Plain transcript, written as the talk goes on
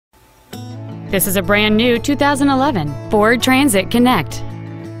This is a brand new 2011 Ford Transit Connect.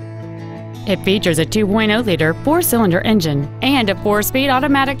 It features a 2.0-liter four-cylinder engine and a 4-speed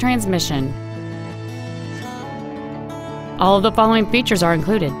automatic transmission. All of the following features are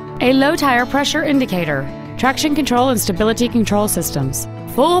included: a low tire pressure indicator, traction control and stability control systems,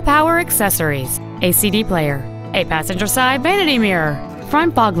 full power accessories, a CD player, a passenger side vanity mirror,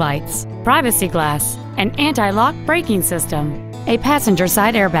 front fog lights, privacy glass, an anti-lock braking system, a passenger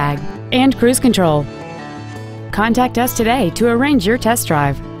side airbag, and cruise control. Contact us today to arrange your test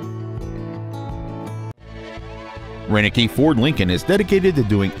drive. Reineke Ford Lincoln is dedicated to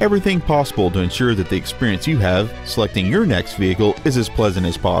doing everything possible to ensure that the experience you have selecting your next vehicle is as pleasant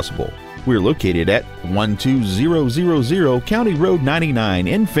as possible. We're located at 12000 County Road 99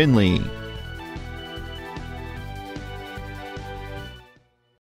 in Findlay.